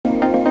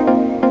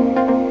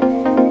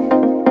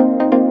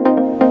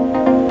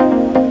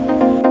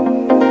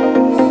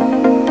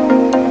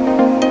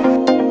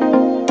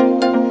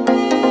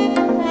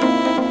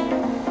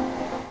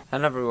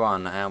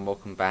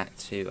welcome back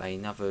to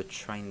another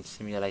train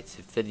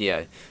simulator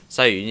video.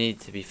 So you need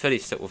to be fully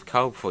stocked with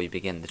coal before you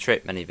begin the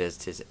trip. Many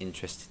visitors are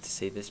interested to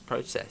see this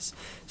process.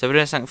 So we're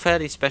doing something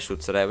fairly special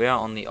today. We are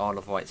on the Isle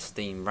of Wight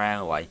Steam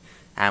Railway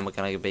and we're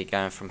going to be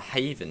going from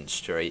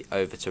Havenstreet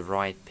over to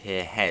Ryde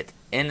Pier Head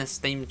in a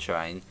steam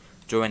train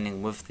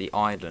joining with the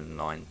island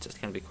line. So it's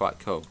going to be quite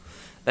cool.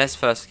 Let's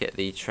first get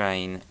the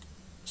train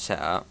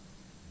set up.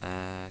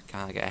 Can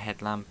I get a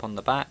headlamp on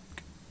the back?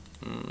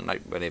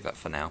 Nope, we'll leave that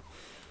for now.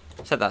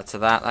 Set that to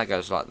that, that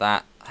goes like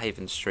that.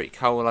 Havenstreet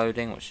coal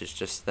loading, which is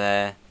just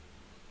there.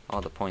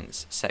 All the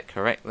points set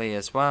correctly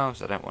as well,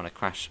 so I don't want to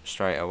crash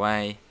straight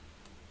away.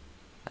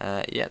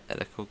 Yeah, they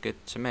look all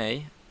good to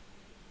me.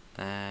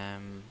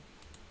 I'm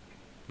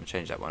going to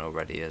change that one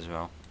already as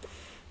well.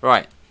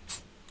 Right,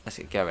 let's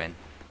get going.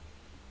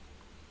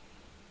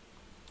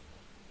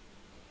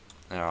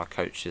 There are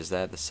coaches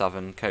there, the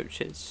southern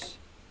coaches.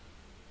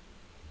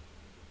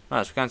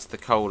 Right, so we're going to the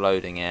coal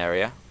loading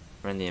area.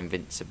 We're in the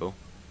Invincible.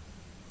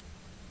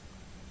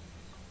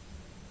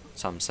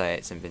 Some say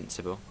it's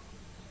invincible.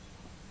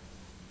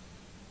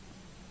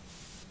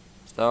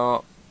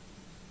 Stop.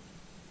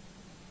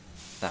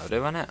 That'll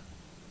do, won't it?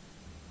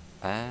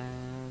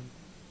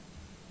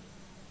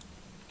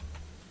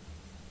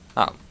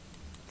 Oh,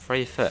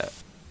 3 foot.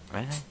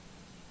 Really?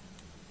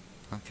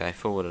 Okay,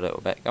 forward a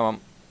little bit. Go on.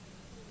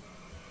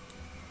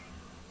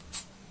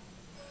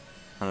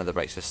 I know the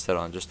brakes are still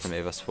on, just to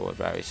move us forward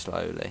very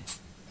slowly.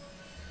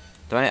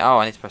 Do I need, oh,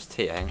 I need to press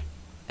T, I think.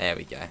 There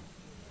we go.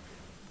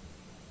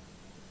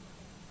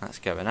 That's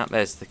going up.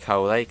 There's the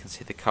coal there. You can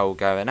see the coal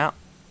going up.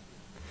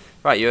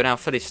 Right, you are now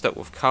fully stocked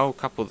with coal.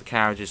 Couple of the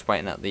carriages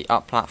waiting at the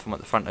up platform at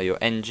the front of your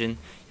engine.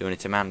 You'll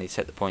need to manually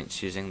set the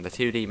points using the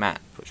 2D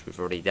map, which we've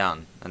already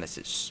done, unless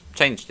it's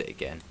changed it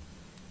again.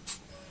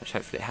 Which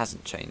hopefully it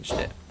hasn't changed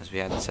it, as we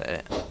hadn't set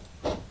it.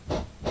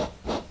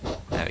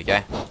 There we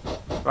go.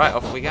 Right,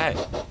 off we go.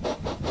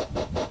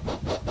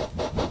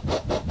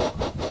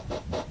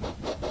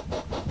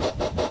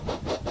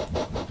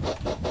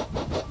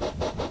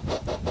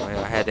 We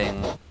are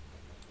heading,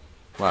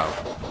 well,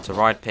 to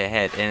Ryde Pier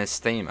Head in a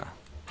steamer.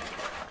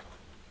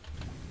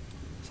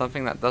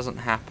 Something that doesn't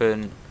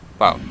happen,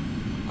 well,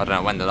 I don't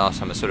know when the last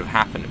time it sort of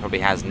happened. It probably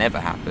has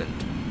never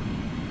happened.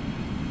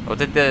 Or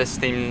did the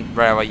steam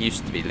railway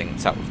used to be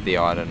linked up with the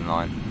island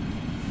line?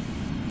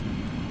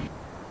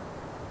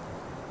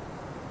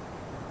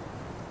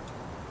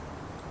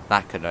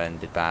 That could have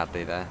ended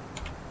badly there.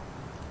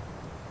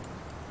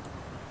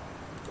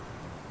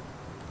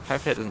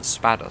 Hopefully it doesn't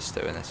spad us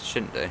doing this. It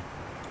shouldn't do.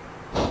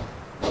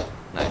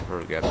 No, we're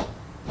all good.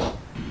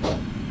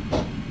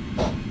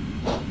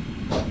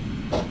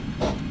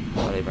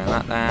 Slowly bring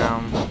that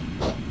down.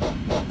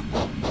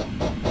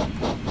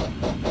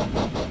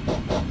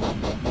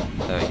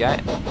 There we go.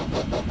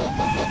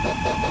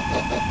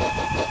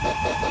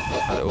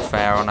 A little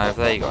fair on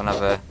over there. You got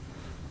another,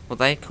 what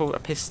they call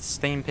it, a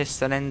steam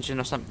piston engine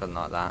or something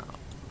like that.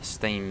 A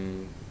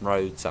steam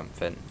road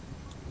something.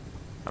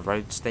 A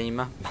road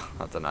steamer?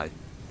 I don't know.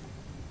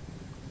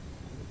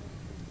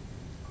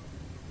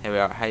 Here we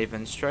are at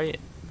Havenstreet.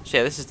 So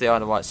yeah, this is the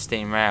Isle of Wight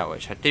Steam Rail,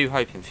 which I do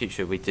hope in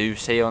future we do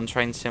see on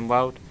Train Sim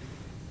World.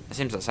 It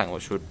seems like something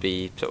which would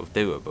be sort of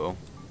doable.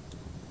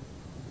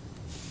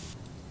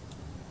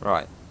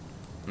 Right.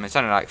 I mean, it's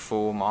only like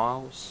 4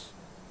 miles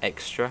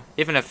extra.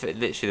 Even if it,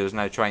 literally there was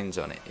no trains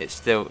on it, it's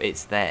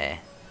there.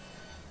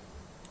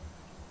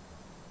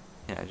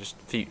 You know, just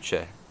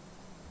future.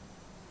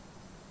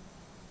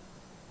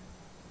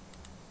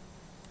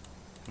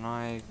 Can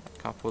I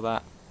couple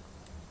that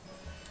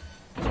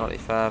slightly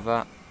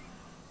further?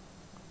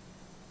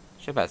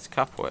 Should be able to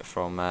couple it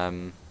from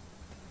oh,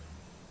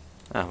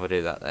 we'll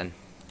do that then.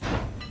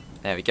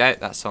 There we go,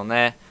 that's on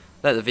there.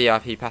 Let the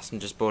VIP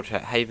passengers board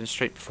at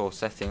Havenstreet before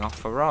setting off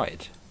for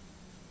Ryde.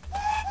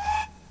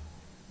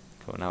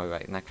 Cool, now we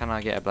wait. Now can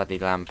I get a bloody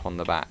lamp on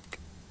the back?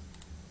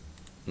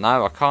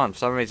 No, I can't. For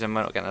some reason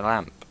we're not getting a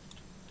lamp.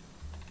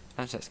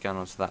 Let's go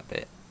on to that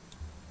bit.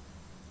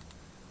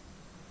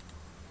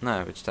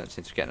 No, we just don't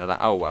seem to be getting a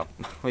lamp. Oh well,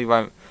 we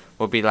won't.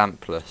 We'll be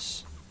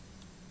lampless.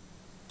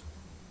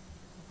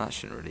 That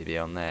shouldn't really be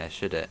on there,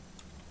 should it?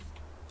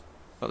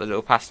 Got the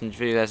little passenger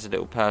view. There's a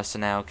little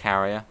personnel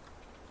carrier,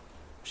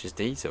 which is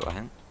diesel, I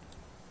think.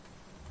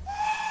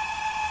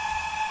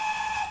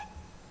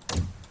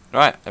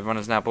 Right, everyone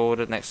is now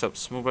boarded. Next up,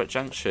 Smallbrook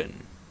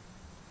Junction.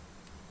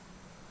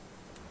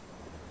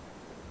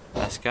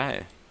 Let's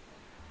go.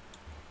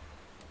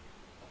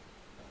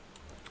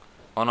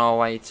 On our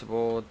way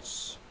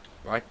towards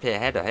Ryde Pier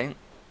Head, I think.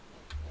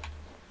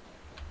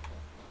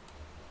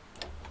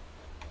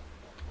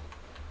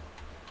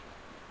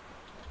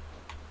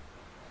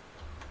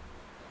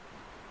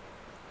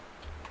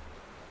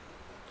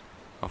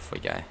 Off we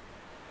go.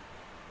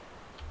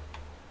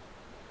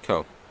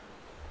 Cool.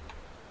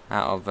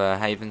 Out of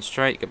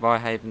Havenstreet. Goodbye,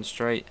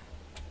 Havenstreet.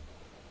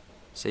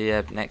 See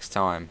you next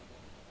time.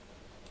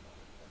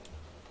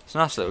 It's a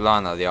nice little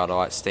line though, the Isle of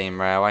Wight Steam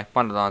Railway.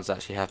 One of the lines I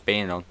actually have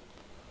been on.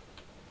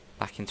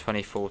 Back in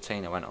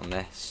 2014 I went on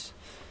this.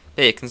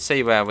 Here you can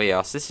see where we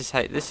are. So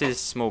this is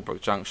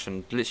Smallbrook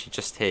Junction, literally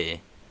just here,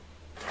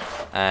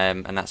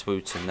 and that's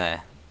Wooton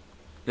there.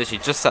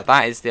 Literally just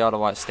that is the Isle of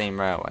Wight Steam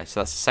Railway.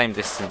 So that's the same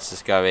distance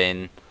as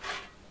going,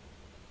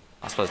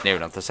 I suppose near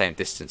enough the same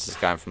distance as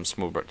going from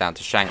Smallbrook down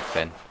to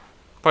Shanklin.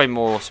 Probably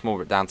more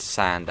Smallbrook down to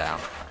Sandown.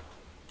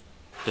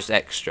 Just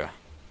extra.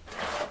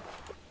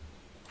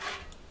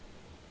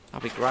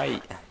 That'd be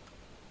great.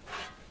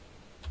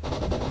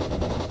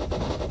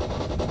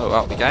 Oh,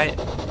 up we go.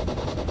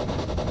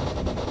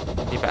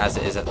 Keep it as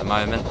it is at the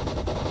moment.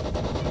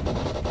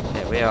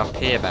 Here we are,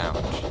 pier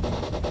bound.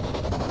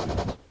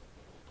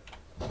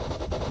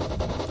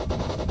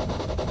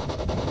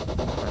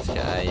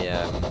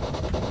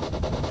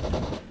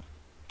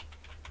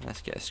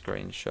 Let's get a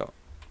screenshot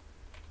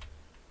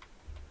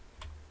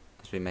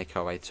as we make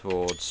our way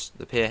towards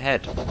the pier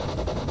head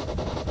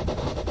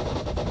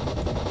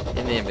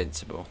in the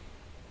Invincible.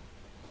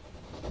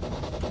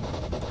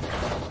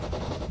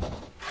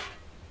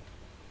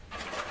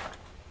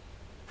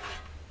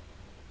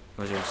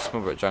 We're doing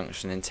Smallbrook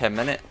Junction in 10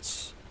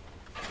 minutes,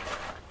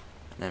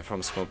 and then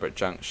from Smallbrook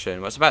Junction,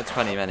 well, it's about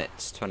 20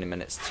 minutes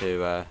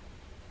to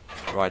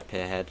Ryde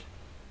Pier Head.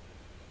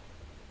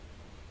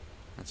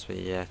 As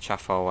we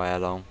chaff our way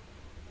along.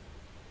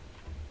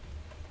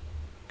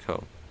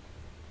 Cool.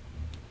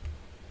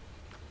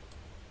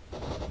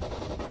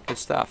 Good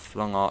stuff.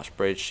 Long arch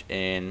bridge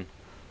in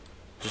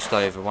just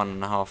over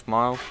 1.5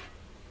 miles.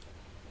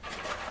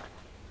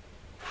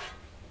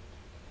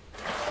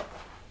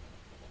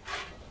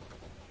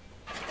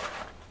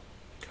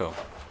 Cool.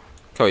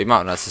 Cool, you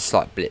might notice a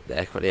slight blip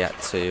there. Quickly had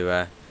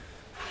to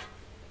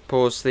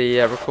pause the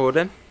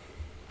recording.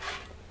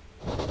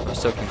 We're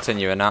still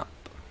continuing up.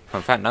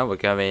 In fact, no, we're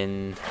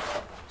going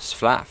just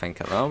flat, I think.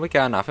 Oh, we're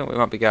going up. I think we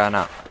might be going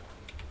up.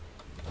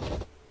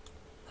 The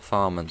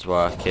fireman's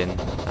working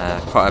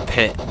quite a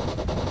bit.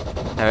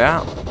 There we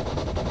are.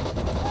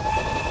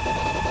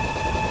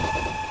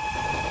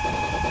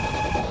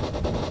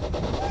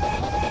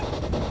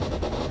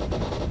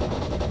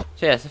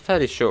 So yeah, it's a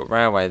fairly short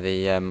railway,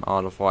 the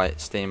Isle of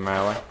Wight Steam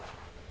Railway.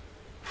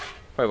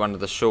 Probably one of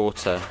the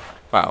shorter,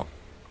 well,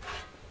 I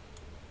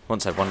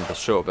wouldn't say one of the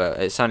short, but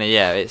it's only,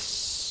 yeah,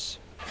 it's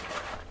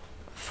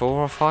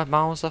 4 or 5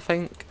 miles, I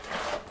think.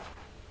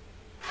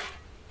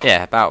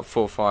 Yeah, about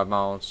 4 or 5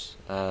 miles,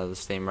 the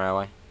steam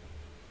railway.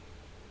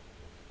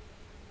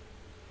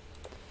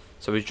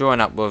 So we join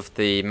up with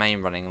the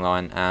main running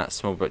line at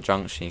Smallbrook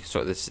Junction. You can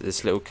sort of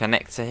this little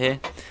connector here,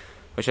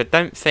 which I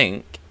don't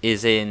think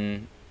is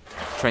in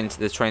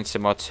the Train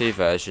Sim Mod 2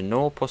 version,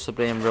 nor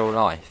possibly in real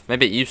life.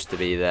 Maybe it used to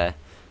be there.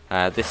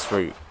 This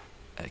route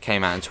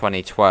came out in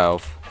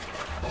 2012,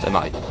 so it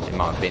might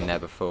have been there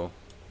before.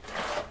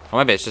 Or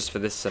maybe it's just for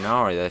this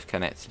scenario they've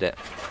connected it.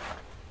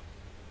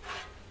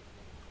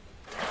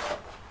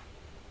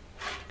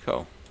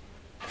 Cool.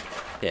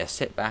 Yeah,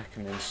 sit back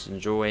and just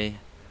enjoy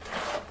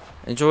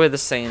the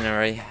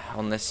scenery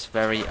on this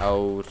very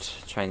old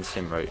train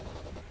sim route.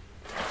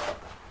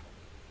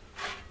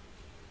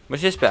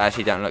 Which this bit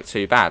actually don't look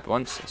too bad.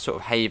 Once sort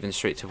of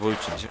Havenstreet to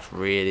Wooton, it looks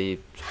really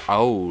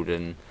old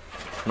and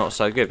not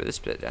so good, but this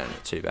bit don't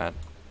look too bad.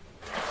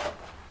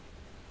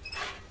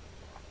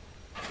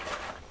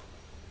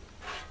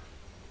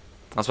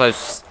 I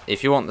suppose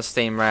if you want the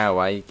steam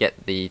railway,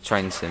 get the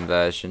train sim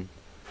version.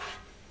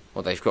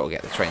 Well, they've got to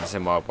get the train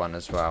sim wild one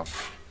as well.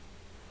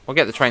 Or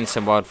get the train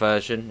sim wild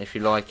version if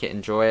you like it,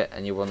 enjoy it,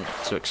 and you want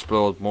to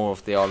explore more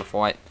of the Isle of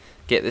Wight.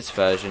 Get this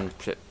version,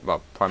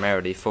 well,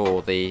 primarily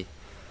for the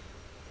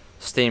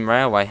steam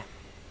railway.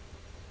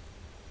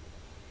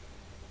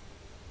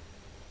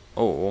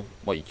 Or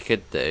what you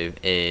could do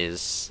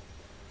is,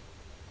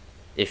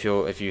 if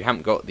you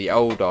haven't got the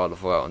old Isle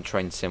of Wight on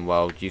Train Sim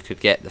World, you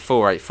could get the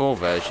 484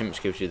 version,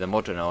 which gives you the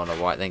modern Isle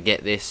of Wight. Then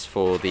get this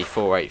for the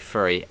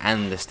 483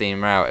 and the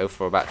steam rail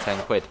for about 10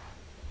 quid.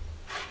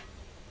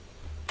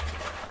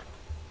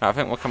 Right, I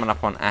think we're coming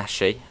up on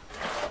Ashy.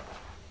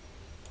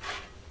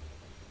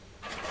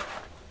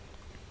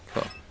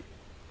 Cool.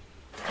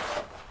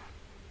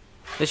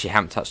 Literally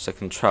haven't touched the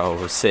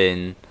controls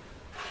in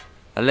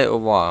a little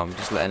while. I'm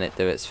just letting it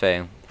do its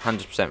thing.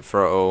 100%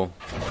 throttle.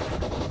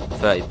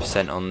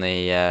 30% on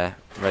the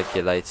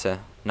regulator.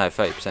 No,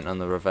 30% on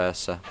the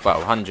reverser. Well,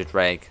 100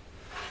 reg,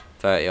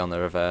 30 on the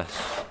reverse.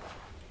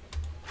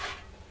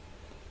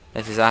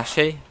 This is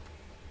Ashy.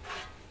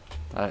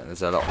 I don't think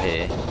there's a lot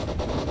here.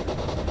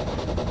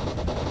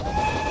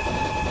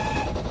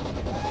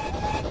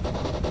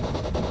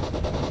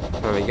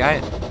 There we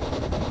go.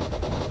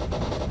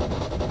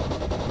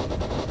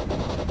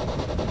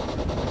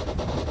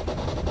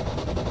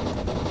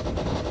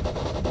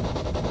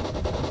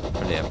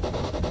 Brilliant.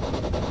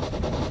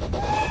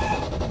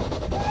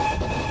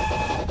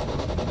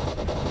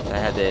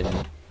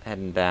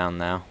 Heading down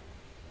now.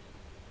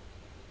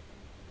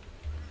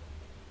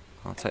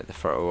 I'll take the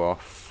throttle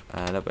off.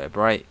 A little bit of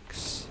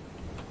brakes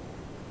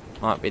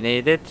might be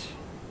needed.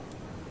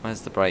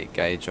 Where's the brake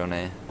gauge on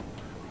here?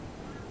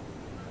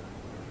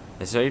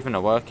 Is there even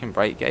a working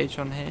brake gauge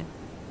on here?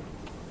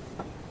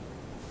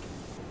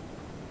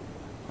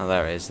 Oh,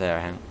 there it is. There,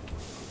 hang on.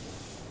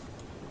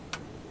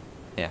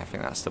 Yeah, I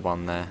think that's the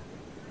one there.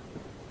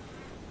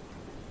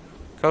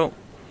 Cool.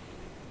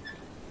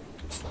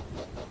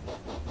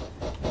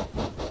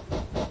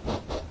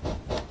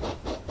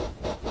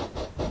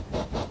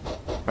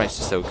 Race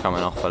is still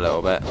coming off a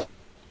little bit.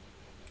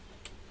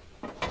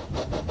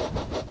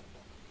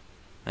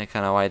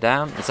 Making our way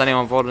down. Is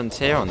anyone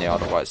volunteer on the Isle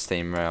of Wight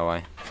Steam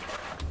Railway?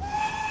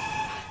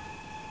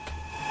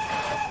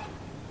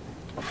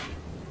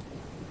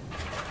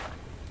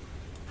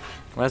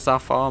 Where's our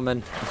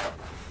firemen?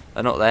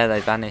 They're not there,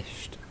 they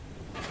vanished.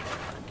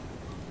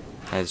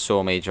 They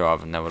saw me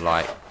drive and they were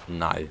like,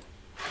 no.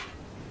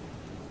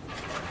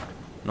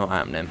 Not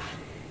happening.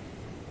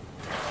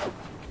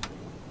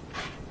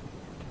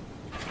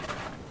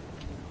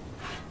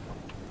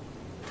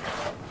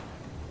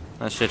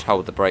 I should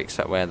hold the brakes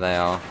at where they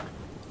are.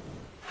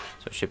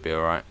 So it should be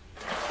alright.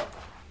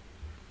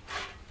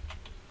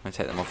 I'll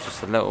take them off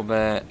just a little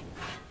bit.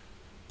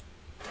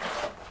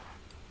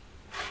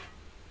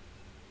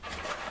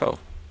 Cool.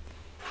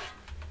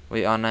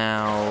 We are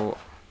now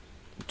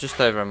just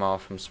over a mile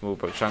from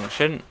Smallbrook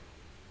Junction. You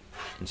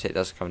can see it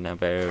does come down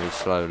very, very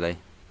slowly.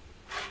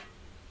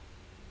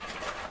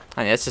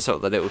 And yeah, it's just sort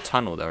of the little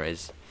tunnel there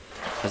is.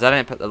 Because I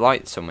don't put the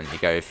lights on when you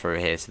go through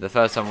here. So the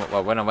first time,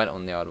 well, when I went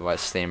on the Isle of Wight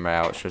Steam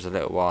Rail, which was a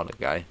little while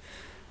ago,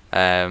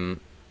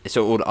 it's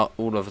all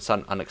of a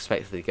sudden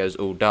unexpectedly goes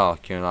all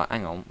dark. You're like,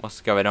 hang on, what's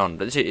going on?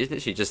 But it's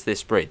literally just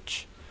this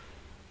bridge.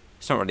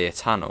 It's not really a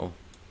tunnel.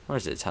 Or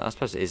is it a tunnel? I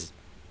suppose it is.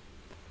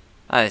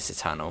 Oh, it's a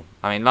tunnel.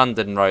 I mean,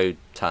 London Road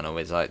Tunnel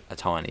is like a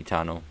tiny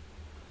tunnel.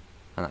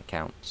 And that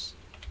counts.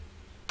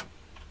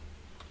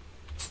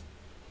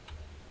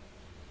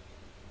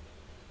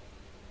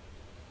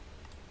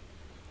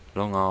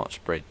 Long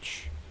Arch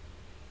Bridge.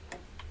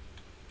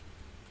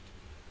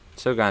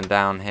 Still going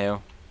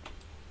downhill.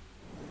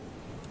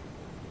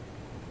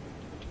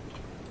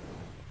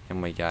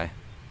 In we go.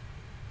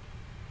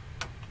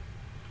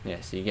 Yeah,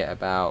 so you get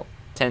about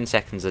 10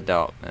 seconds of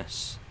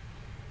darkness.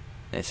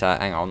 It's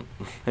hang on.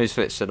 Who's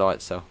switched the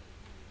lights off?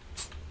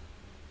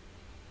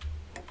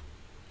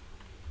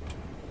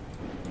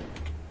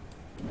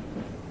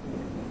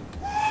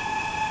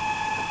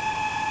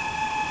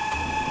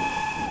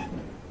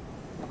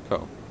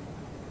 Cool.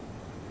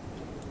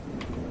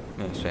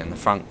 It's in the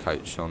front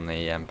coach on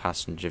the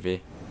passenger view.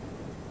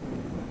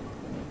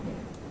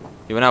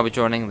 You will now be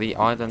joining the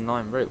Island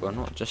Line route. Well,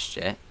 not just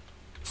yet.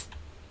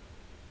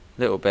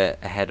 A little bit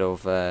ahead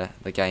of the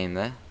game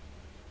there.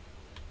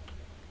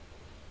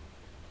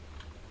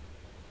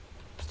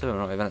 Still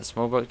not even at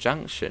Smallbrook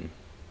Junction.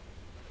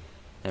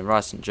 Then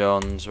Ryde St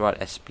John's, Ryde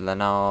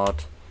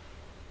Esplanade,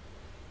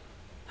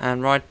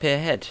 and Ryde Pier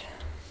Head.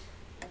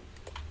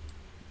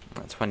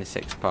 At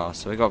 26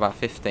 past, so we've got about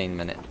 15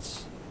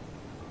 minutes.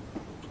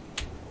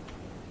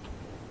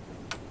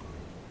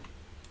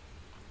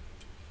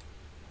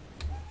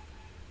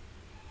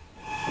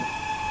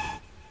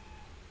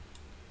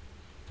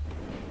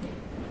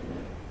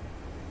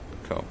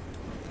 Cool.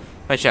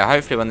 But yeah,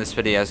 hopefully when this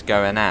video is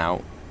going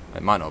out,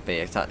 it might not be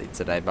exactly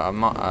today, but I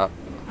might.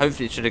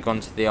 Hopefully it should have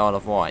gone to the Isle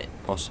of Wight,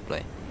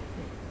 possibly.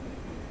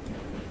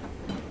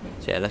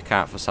 So yeah, look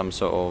out for some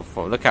sort of.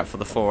 Well, look out for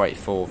the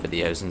 484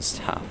 videos and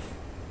stuff.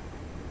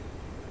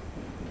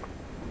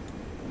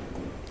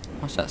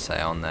 What's that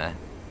say on there?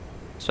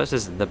 I suppose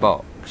it's the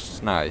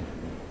box. No.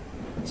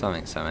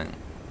 Something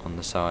on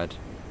the side.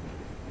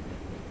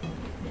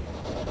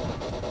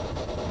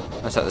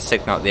 That's like the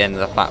signal at the end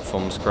of the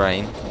platform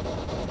screen.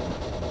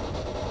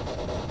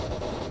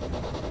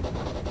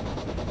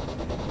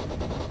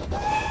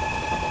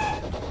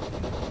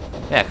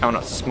 Yeah, coming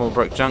up to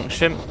Smallbrook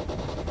Junction.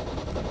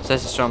 So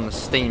this is on the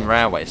steam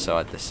railway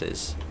side, this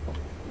is.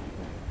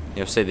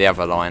 You'll see the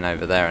other line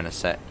over there in a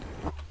sec.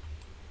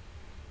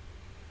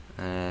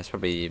 It's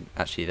probably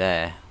actually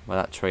there, where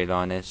that tree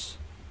line is.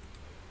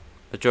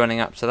 But joining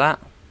up to that,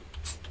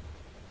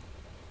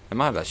 it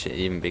might actually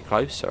even be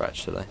closer,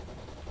 actually.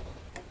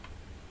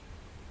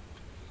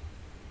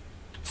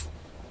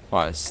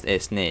 Well,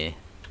 it's near.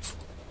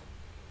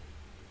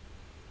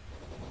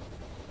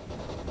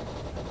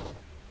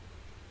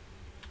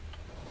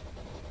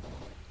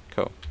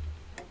 Cool.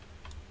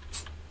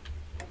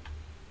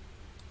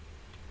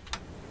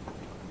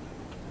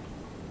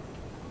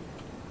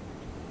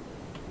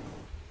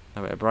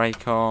 A bit of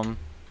brake on.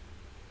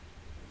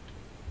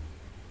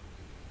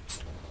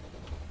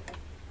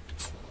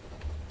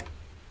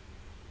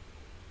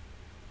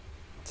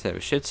 So we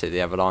should see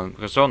the other line,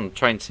 because on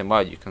Train Sim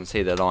World you can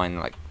see the line,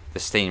 like the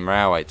steam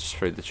railway, just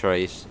through the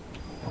trees.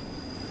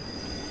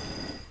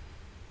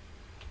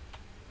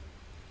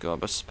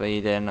 God, we're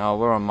speeding. Oh,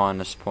 we're on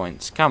minus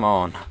points. Come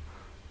on.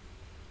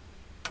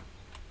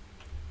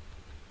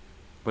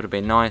 Would have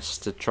been nice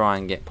to try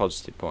and get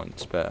positive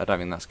points, but I don't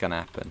think that's going to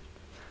happen.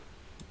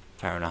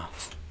 Fair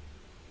enough.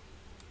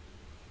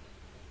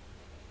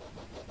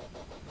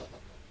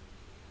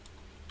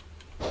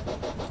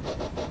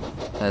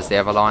 There's the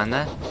other line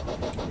there.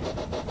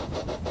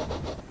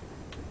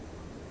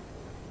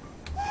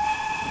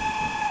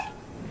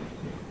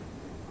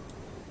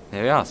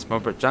 There we are,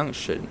 Smallbrook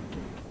Junction.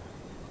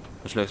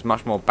 which looks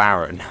much more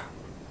barren.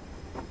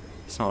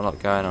 There's not a lot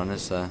going on,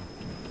 is there?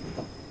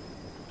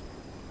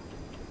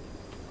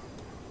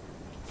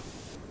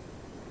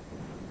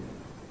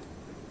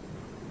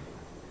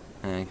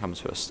 And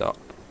comes to a stop.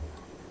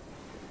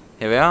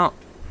 Here we are.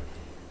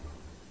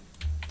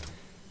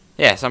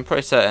 Yes, I'm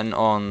pretty certain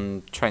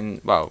on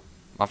train. Well,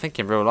 I think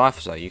in real life,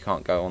 so you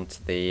can't go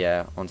onto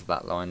the onto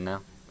that line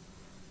now.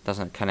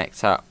 Doesn't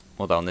connect up.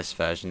 Although on this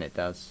version it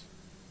does,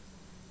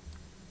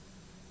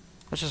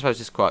 which I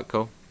suppose is quite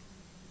cool.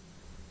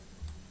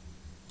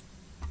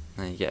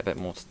 And you get a bit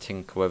more to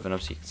tinker with, and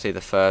obviously you can see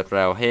the third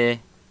rail here,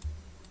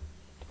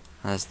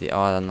 as the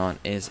Island Line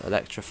is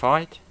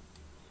electrified.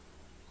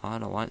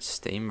 Isle of Wight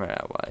Steam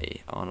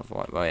Railway. Isle of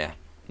Wight. Well, yeah,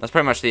 that's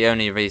pretty much the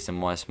only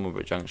reason why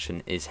Smallbrook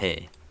Junction is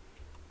here.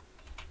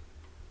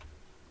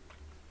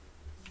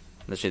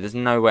 Literally, there's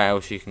nowhere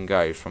else you can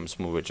go from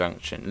Smallbrook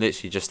Junction. It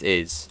literally just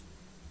is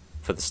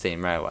for the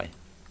steam railway.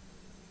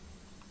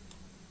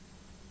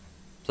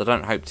 So I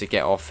don't hope to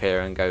get off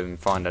here and go and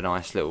find a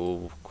nice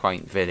little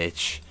quaint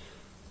village.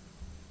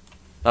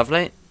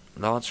 Lovely.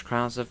 Large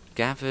crowds have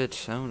gathered.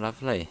 Oh,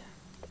 lovely.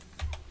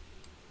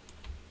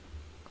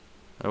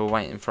 They're all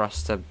waiting for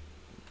us to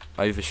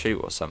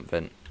overshoot or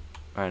something.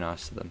 Very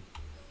nice of them.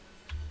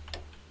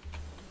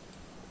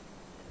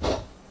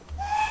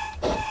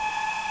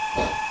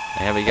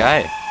 Here we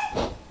go.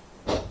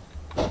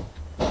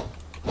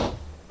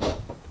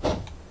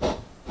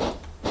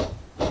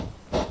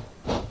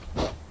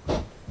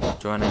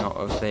 Joining out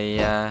of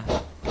the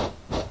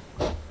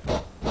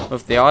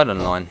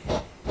Island Line.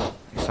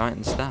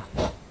 Exciting stuff.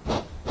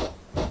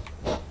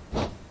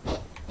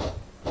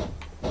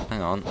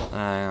 Hang on.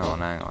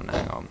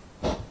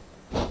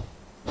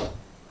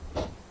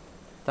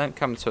 Don't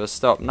come to a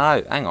stop.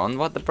 No, hang on.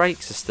 What? The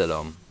brakes are still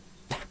on.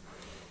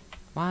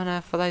 Why on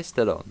earth are they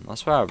still on? I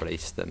swear I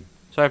released them.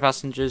 Sorry,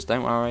 passengers.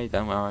 Don't worry.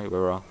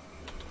 We're off.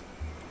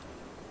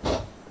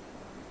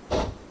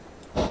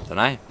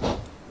 Dunno.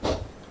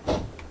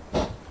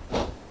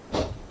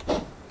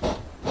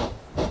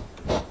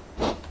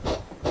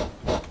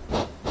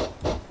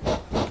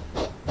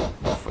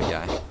 Off we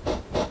go.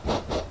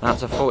 Up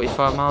to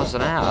 45 miles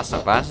an hour. That's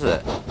not bad, is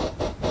it? I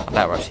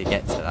doubt we'll actually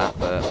get to that,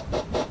 but.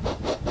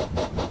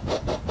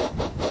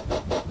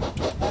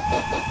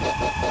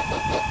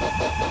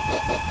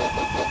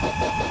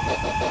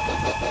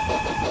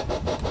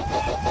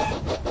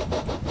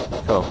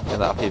 Cool, get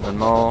that up even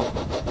more.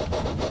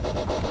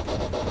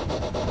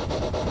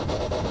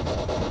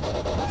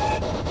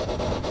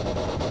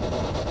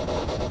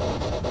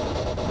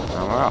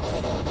 And we're off.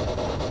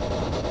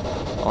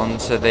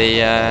 Onto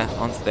the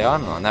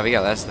Island Line. There we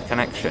go, there's the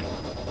connection.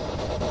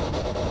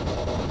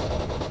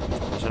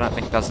 Which I don't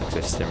think does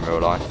exist in real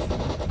life.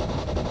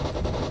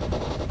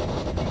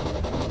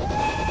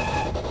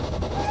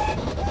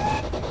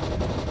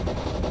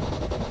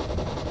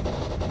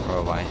 We're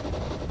away.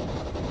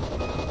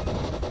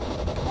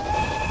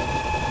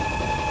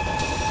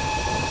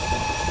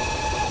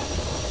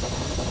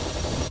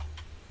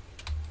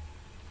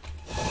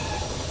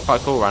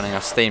 Quite cool running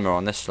a steamer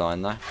on this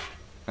line though. It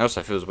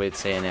also feels weird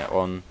seeing it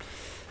on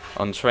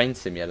Train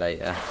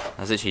Simulator.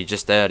 As literally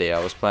just earlier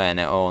I was playing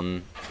it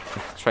on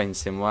Train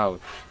Sim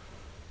World.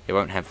 It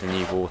won't have the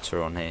new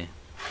water on here,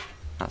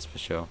 that's for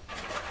sure.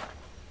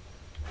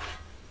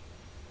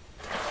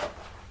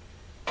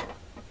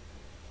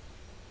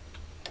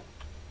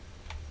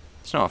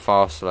 It's not a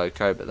fast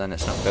loco, but then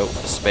it's not built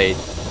for speed.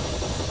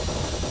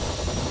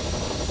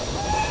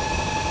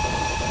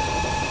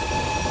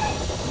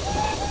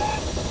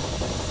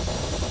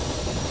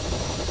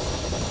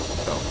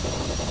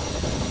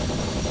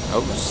 Oh,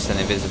 just an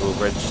invisible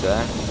bridge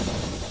there.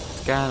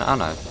 What's going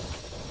on? Oh no.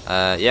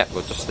 Yep,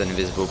 well, just an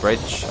invisible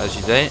bridge, as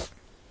you do.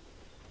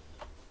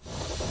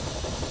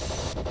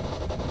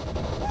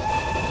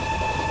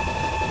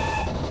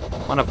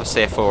 One of us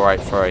see a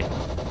 483.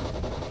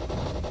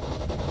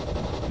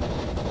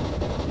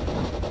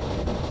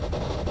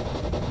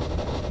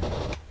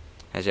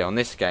 As yeah, on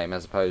this game,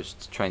 as opposed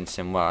to Train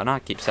Sim World, and I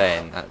keep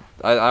saying,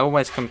 I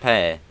always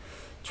compare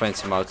Train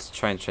Sim World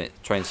to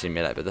Train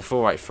Simulator, but the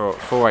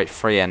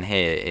 483 in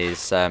here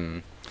is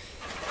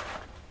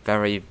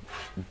very,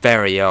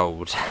 very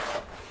old.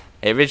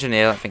 It originally,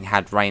 I don't think,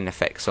 had rain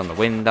effects on the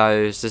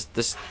windows.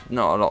 There's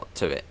not a lot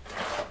to it.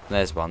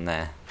 There's one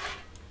there.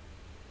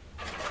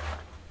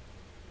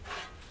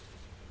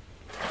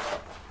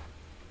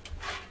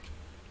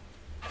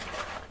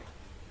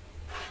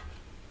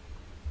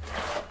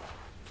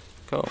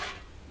 Cool.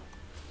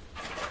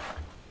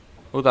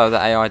 Although the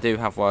AI do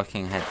have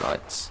working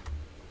headlights.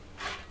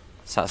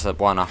 So that's a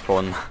one up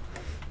on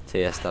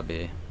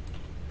TSW.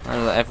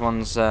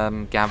 Everyone's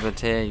gathered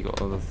here. You got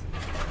all of.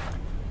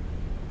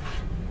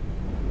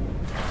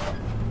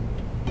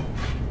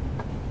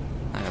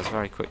 That goes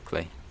very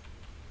quickly.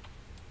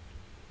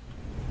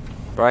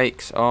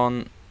 Brakes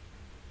on.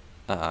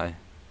 Uh oh.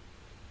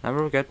 No,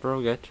 we're all good. We're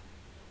all good.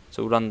 It's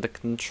all under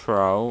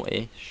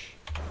control-ish.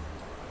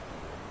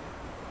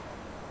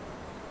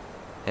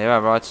 Here we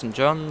are, Ryde St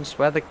John's.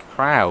 Where are the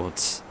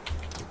crowds?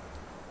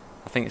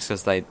 I think it's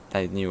because they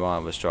knew I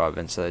was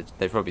driving, so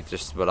they probably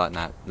just were like,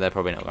 nah, they're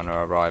probably not going to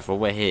arrive. Well,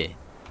 we're here.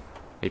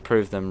 We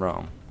proved them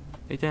wrong.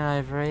 What are you doing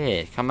over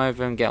here? Come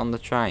over and get on the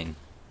train.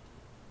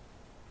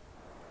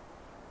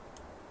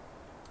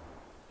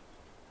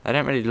 They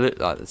don't really look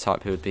like the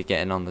type who would be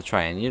getting on the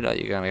train. You look like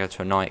you're going to go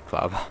to a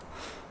nightclub.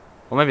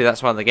 Or maybe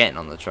that's why they're getting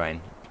on the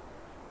train.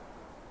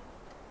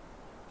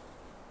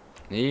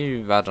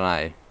 I don't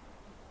know.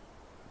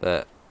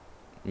 But,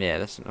 yeah,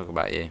 let's talk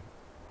about you.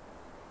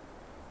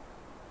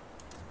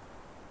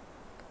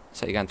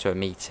 So you're going to a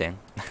meeting.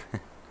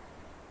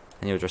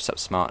 And you're dressed up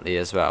smartly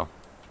as well.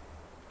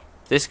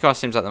 This guy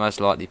seems like the most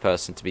likely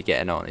person to be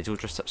getting on. He's all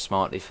dressed up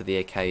smartly for the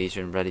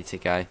occasion, ready to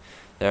go.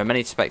 There are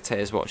many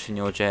spectators watching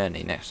your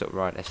journey. Next up,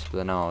 Ryde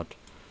Esplanade.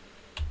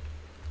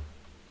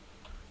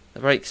 The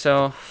brakes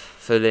off,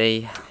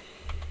 fully.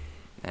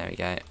 There we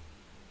go.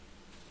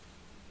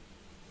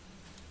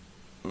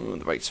 Ooh,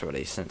 the brakes are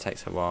released and it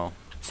takes a while.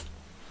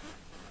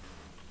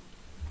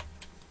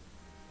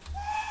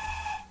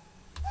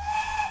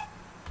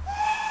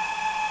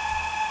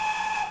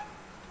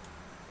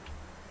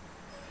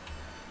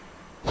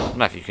 I don't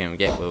know if you can even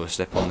get wheel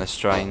slip on this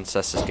train, so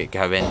let's just get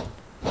going.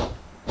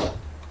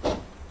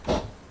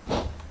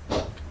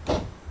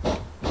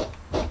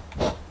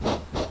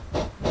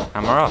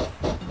 And we're off.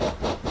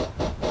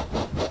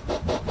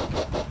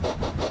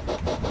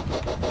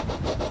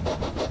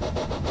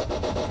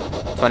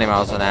 "20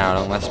 miles an hour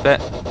along this bit."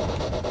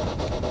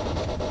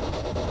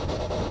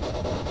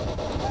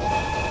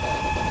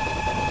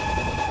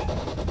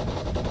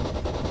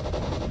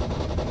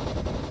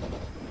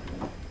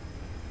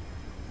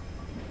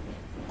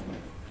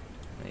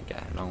 There you go,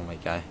 along we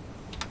go.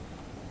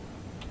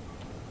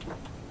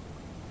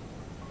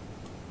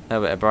 A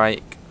little bit of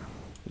brake,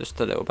 just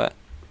a little bit.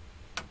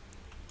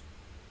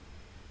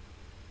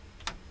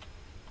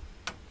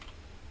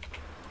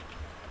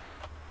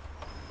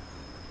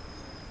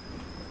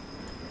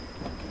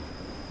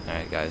 There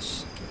it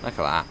goes. Look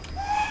at that.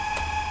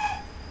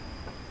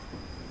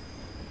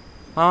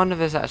 I wonder if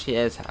this actually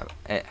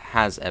it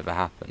has ever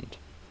happened.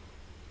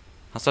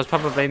 I suppose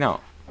probably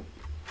not.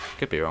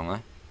 Could be wrong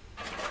though.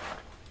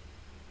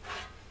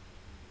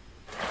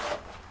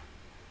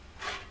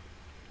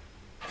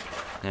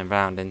 Then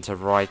round into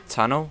Ryde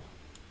Tunnel.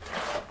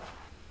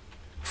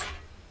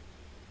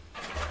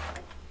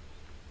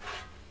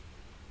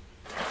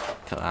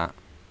 Look at that.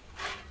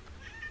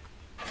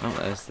 Oh,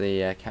 there's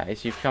the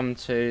case. You've come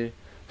to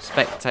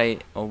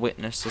spectate or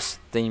witness a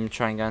steam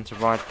train going to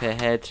Ryde Pier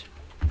Head.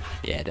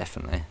 Yeah,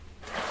 definitely.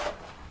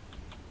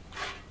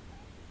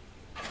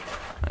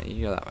 Right,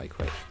 you go that way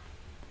quick.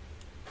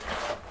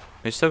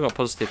 We've still got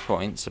positive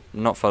points,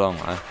 not for long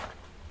though.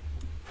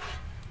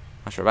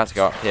 Actually, we're about to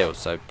go uphill,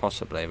 so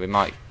possibly we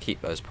might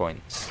keep those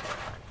points.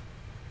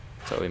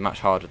 So it'll be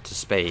much harder to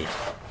speed.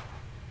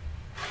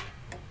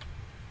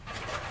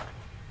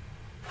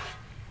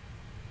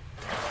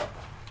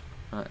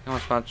 Right, come on,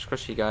 Smudge,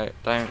 squish you go.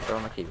 Don't go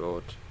on the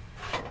keyboard.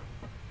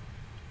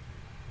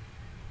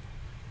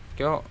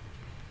 Go.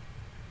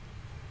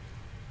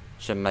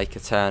 Should make a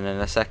turn in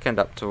a second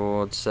up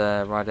towards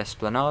Ryde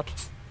Esplanade.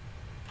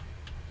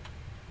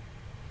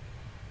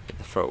 Get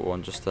the throttle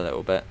on just a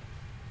little bit.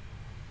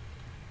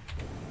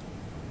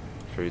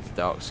 Through the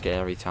dark,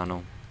 scary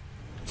tunnel.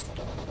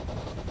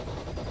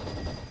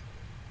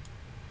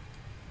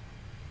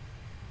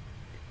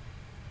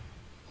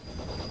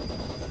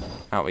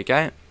 Out we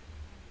go.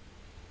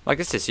 I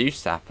guess this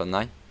used to happen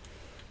though.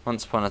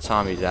 Once upon a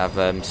time you'd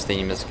have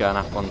steamers going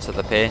up onto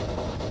the pier.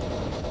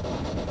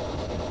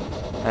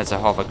 There's a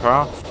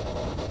hovercraft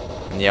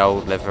in the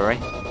old livery.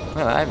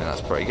 Well, I think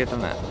that's pretty good,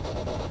 isn't it?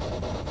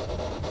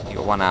 You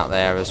got one out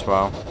there as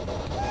well.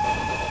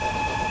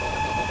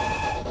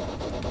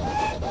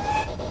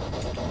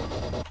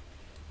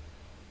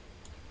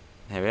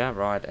 Here we are,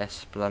 Ryde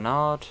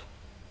Esplanade.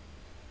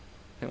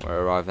 I think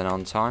we're arriving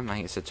on time. I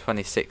think it's a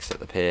 26 at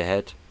the pier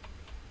head,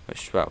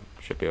 which, well,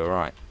 should be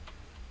alright.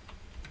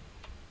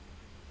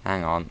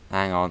 Hang on,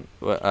 hang on.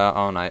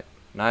 Oh no.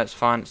 No, it's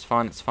fine, it's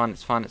fine, it's fine,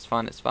 it's fine, it's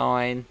fine, it's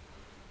fine.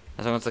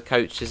 As long as the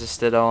coaches are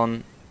still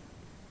on.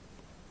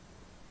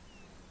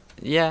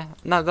 Yeah,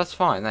 no, that's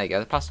fine. There you go.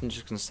 The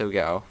passengers can still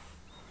get off.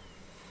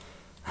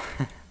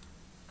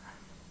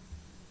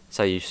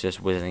 So used to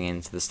just whizzing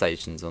into the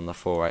stations on the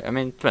 4-8. I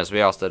mean, to be honest,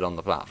 we are stood on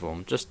the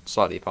platform, just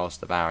slightly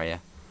past the barrier.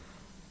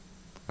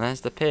 And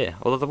there's the pier.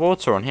 Although the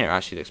water on here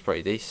actually looks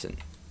pretty decent.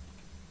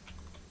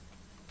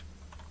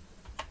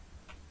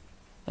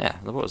 Yeah,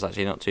 the water's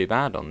actually not too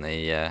bad on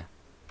the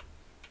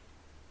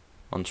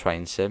on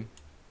Train Sim.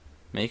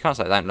 I mean, you can't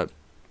say it don't look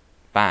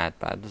bad,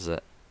 does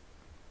it?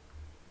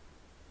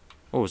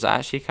 Oh, is that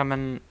actually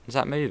coming? Is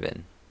that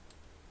moving?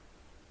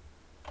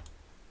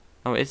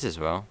 Oh, it is as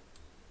well.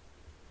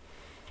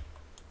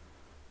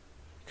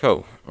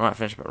 Cool. Right,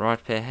 finish up at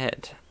Ryde Pier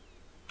Head.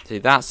 See,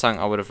 that's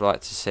something I would have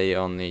liked to see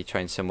on the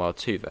Train Sim World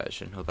 2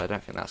 version, although I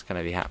don't think that's going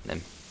to be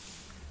happening.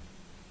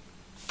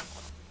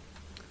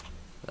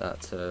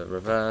 That's a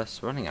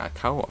reverse. Running out of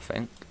coal, I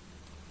think.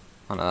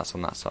 Oh no, that's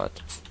on that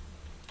side.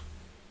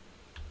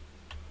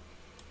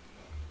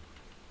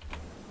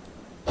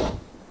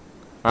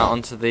 Right,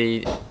 onto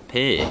the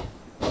pier.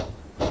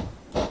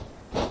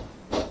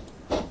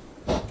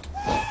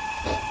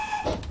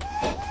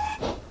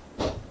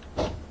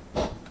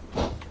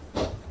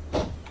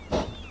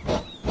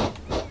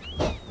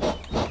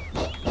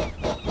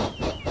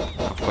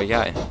 Off we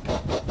go.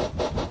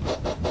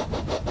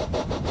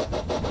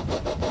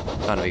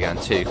 Don't want to be going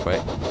too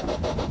quick.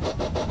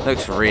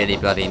 Looks really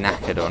bloody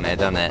knackered on it,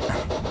 doesn't it?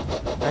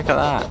 Look at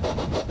that.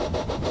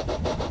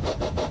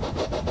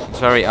 It's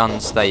very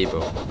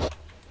unstable.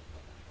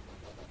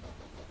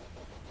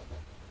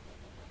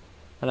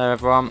 Hello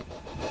everyone.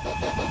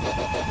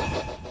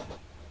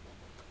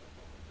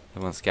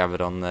 Everyone's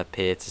gathered on the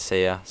pier to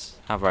see us.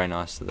 How very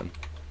nice of them.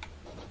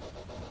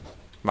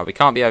 Right, we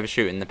can't be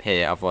overshooting the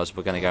pier, otherwise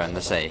we're going to go in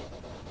the sea.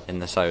 In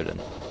the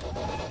Solent.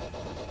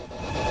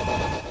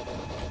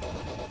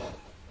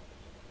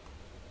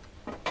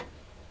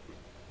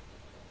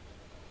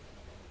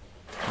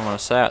 I want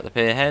to say at the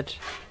pier head.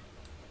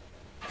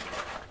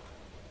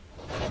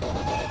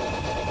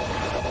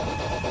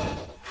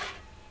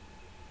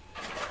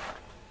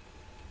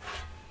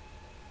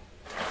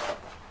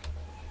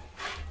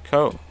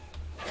 Cool.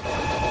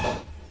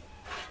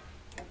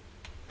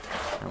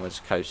 And we'll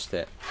just coast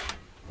it.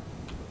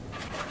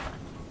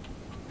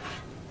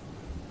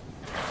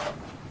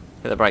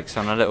 Put the brakes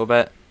on a little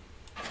bit.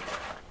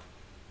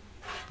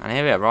 And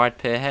here we are, Ryde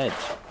Pier Head.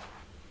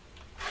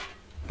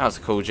 That was a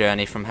cool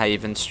journey from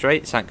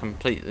Havenstreet, something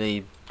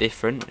completely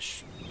different,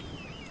 which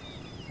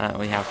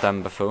we have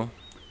done before.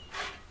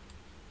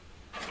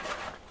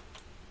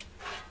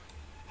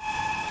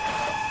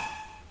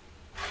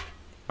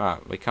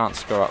 Right, we can't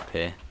score up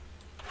here.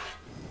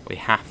 We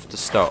have to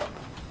stop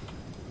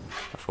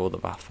before the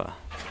buffer.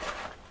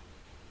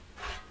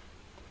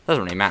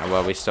 Doesn't really matter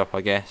where we stop,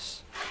 I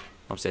guess.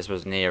 Obviously this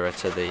was nearer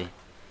to the...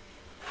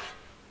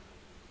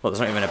 Well,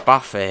 there's not even a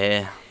buffer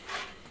here.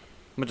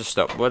 We'll just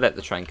stop. We'll let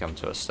the train come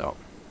to a stop.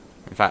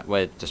 In fact,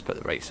 we'll just put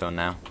the brakes on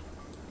now.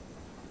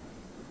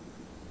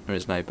 There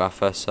is no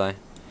buffer, so...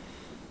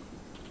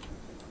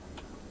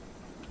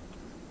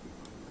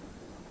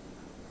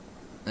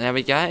 There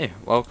we go.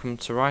 Welcome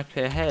to Ryde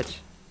Pier Head.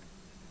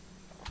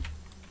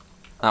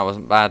 That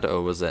wasn't bad at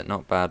all, was it?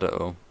 Not bad at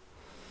all.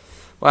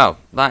 Well,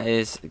 that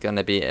is going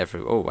to be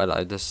every... Oh, well,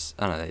 I don't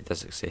know, it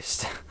does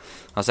exist.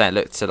 I was saying it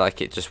looked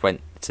like it just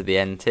went to the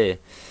end here.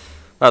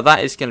 Well,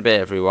 that is going to be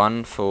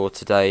everyone for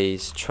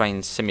today's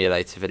train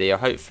simulator video.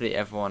 Hopefully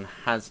everyone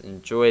has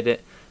enjoyed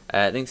it.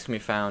 Links can be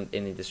found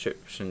in the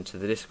description to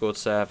the Discord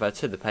server,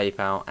 to the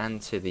PayPal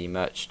and to the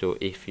merch store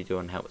if you do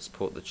want to help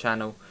support the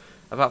channel.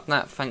 Apart from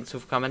that, thanks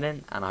all for coming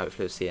in and I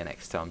hopefully will see you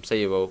next time.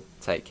 See you all.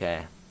 Take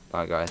care.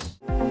 Bye guys.